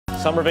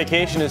Summer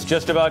vacation is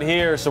just about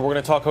here, so we're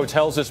going to talk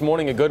hotels this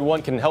morning. A good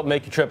one can help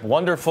make your trip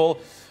wonderful.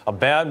 A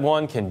bad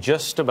one can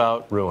just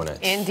about ruin it.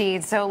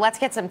 Indeed. So let's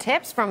get some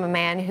tips from a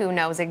man who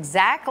knows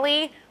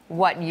exactly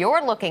what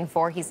you're looking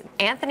for. He's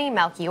Anthony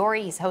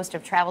Melchiorri. He's host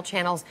of Travel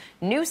Channel's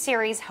new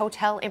series,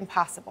 Hotel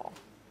Impossible.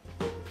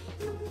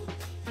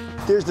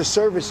 There's the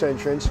service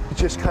entrance. It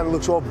just kind of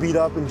looks all beat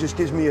up and just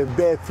gives me a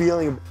bad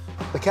feeling.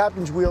 The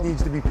captain's wheel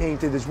needs to be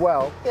painted as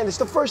well. And it's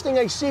the first thing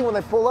I see when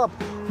I pull up.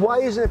 Why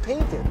isn't it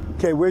painted?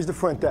 Okay, where's the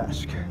front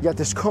desk? You got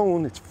this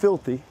cone, it's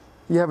filthy.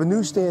 You have a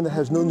newsstand that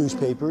has no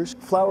newspapers,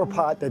 flower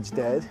pot that's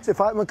dead. If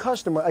I'm a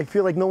customer, I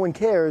feel like no one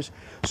cares,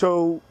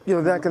 so,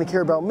 they're not gonna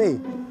care about me.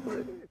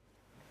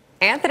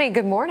 Anthony,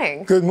 good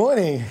morning. Good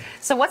morning.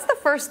 So what's the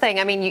first thing?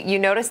 I mean, you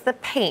notice the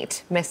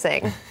paint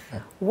missing.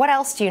 What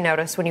else do you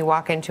notice when you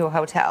walk into a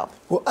hotel?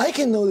 Well, I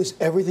can notice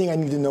everything I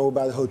need to know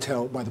about a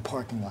hotel by the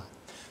parking lot.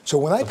 So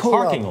when I pull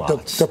up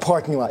the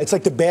parking lot, it's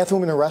like the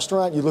bathroom in a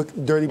restaurant. You look,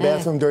 dirty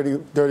bathroom,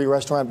 dirty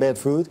restaurant, bad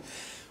food.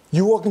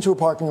 You walk into a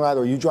parking lot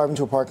or you drive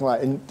into a parking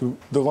lot and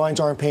the lines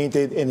aren't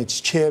painted and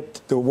it's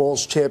chipped, the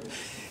wall's chipped.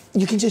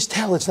 You can just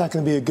tell it's not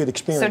going to be a good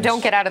experience. So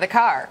don't get out of the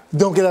car.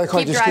 Don't get out of the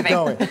car, just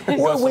driving. keep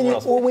going.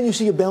 or when you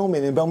see a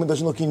bellman and bellman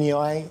doesn't look you in the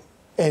eye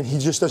and he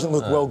just doesn't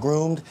look well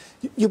groomed,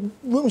 your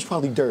room's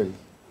probably dirty.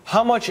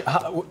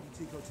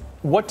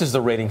 What does the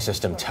rating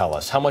system tell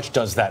us? How much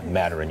does that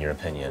matter in your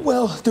opinion?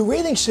 Well, the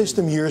rating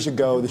system years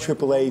ago, the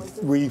AAA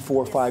 3,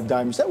 4, 5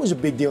 diamonds, that was a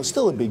big deal,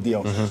 still a big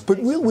deal. But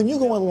when you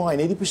go online,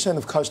 80%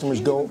 of customers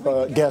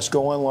guests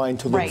go online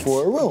to look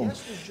for a room.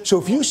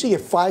 So if you see a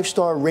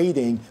 5-star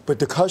rating, but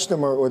the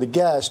customer or the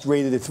guest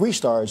rated it 3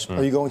 stars,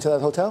 are you going to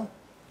that hotel?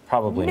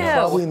 Probably not.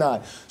 Probably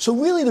not. So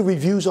really the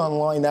reviews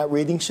online, that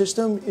rating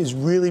system is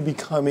really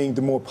becoming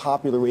the more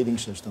popular rating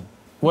system.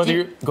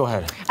 Go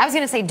ahead. I was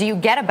going to say, do you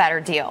get a better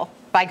deal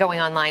by going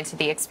online to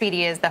the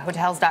Expedias, the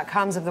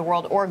Hotels.coms of the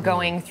world, or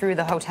going through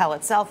the hotel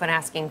itself and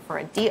asking for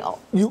a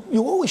deal? You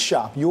always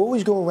shop. You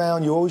always go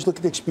around. You always look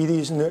at the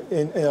Expedias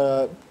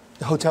and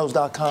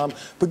Hotels.com.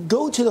 But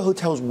go to the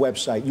hotel's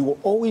website. You will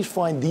always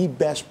find the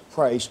best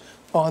price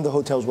on the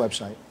hotel's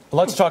website.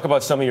 Let's talk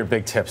about some of your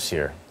big tips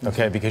here,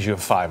 okay, because you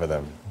have 5 of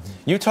them.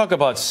 You talk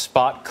about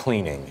spot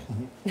cleaning.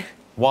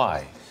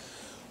 Why?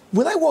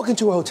 When I walk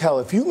into a hotel,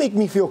 if you make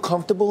me feel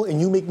comfortable and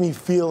you make me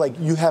feel like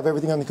you have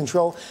everything under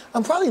control,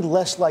 I'm probably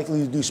less likely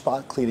to do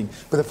spot cleaning.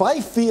 But if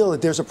I feel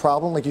that there's a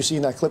problem, like you see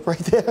in that clip right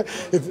there,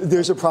 if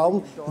there's a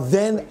problem,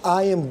 then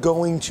I am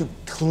going to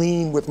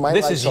clean with my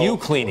Lysol. This is you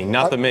cleaning,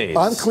 not the maids.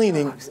 I'm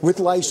cleaning with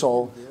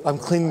Lysol. I'm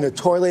cleaning the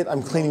toilet.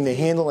 I'm cleaning the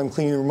handle. I'm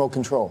cleaning the remote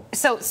control.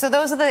 So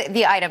those are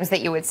the items that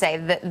you would say.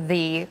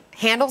 The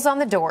handles on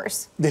the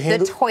doors,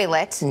 the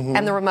toilet,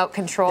 and the remote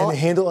control. And the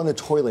handle on the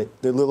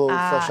toilet, the little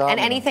flush out. And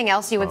anything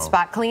else you would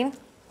spot clean?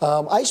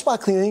 I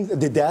spot cleaning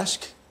the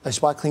desk. I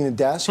spot clean the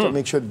desk. I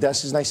make sure the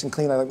desk is nice and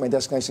clean. I like my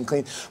desk nice and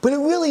clean. But it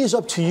really is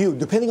up to you,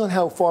 depending on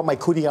how far my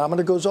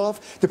cudiometer goes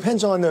off.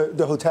 Depends on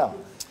the hotel.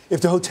 If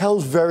the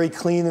hotel's very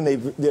clean and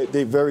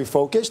they're very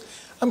focused,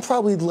 I'm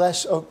probably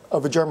less of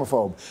a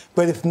germaphobe.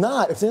 But if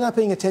they're not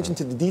paying attention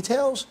to the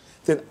details,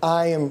 then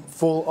I am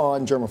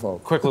full-on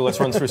germaphobe. Quickly, let's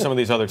run through some of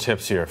these other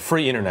tips here.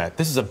 Free internet.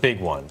 This is a big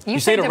one. You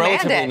stay at a demand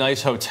relatively it.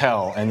 nice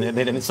hotel,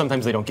 and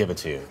sometimes they don't give it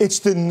to you. It's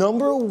the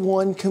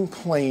 #1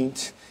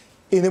 complaint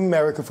in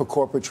America for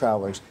corporate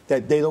travelers,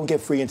 that they don't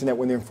get free internet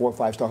when they're in 4 or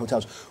 5-star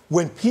hotels.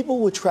 When people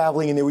were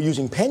traveling and they were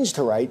using pens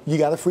to write, you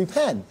got a free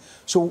pen.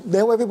 So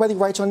now everybody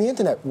writes on the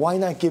internet. Why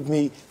not give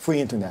me free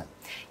internet?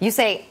 You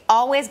say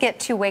always get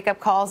 2 wake-up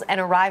calls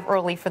and arrive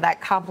early for that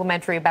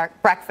complimentary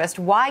breakfast.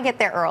 Why get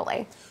there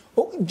early?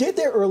 Well, get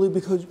there early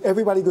because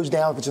everybody goes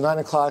down. If it's a 9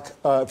 o'clock,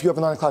 if you have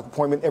a 9 o'clock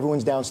appointment,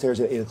 everyone's downstairs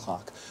at 8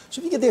 o'clock. So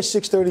if you get there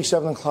 6:30,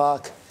 7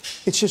 o'clock,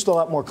 it's just a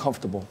lot more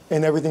comfortable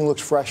and everything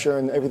looks fresher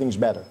and everything's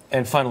better.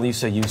 And finally, you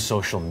say use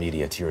social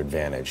media to your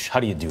advantage. How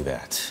do you do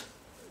that?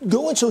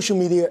 Go on social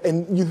media,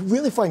 and you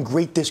really find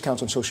great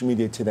discounts on social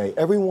media today.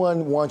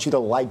 Everyone wants you to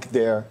like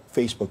their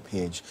Facebook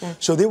page.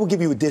 So they will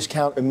give you a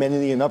discount,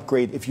 amenity, and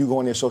upgrade if you go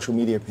on their social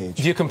media page.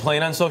 Do you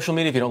complain on social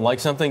media if you don't like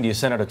something? Do you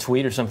send out a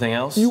tweet or something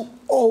else? You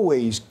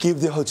always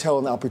give the hotel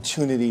an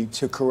opportunity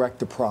to correct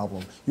the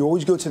problem. You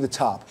always go to the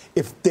top.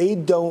 If they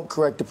don't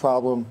correct the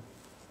problem,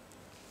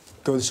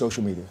 go to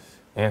social media.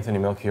 Anthony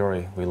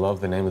Melchiorri, we love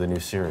the name of the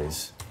new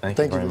series. Thank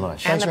you very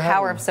much. And the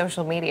power of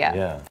social media.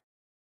 Yeah.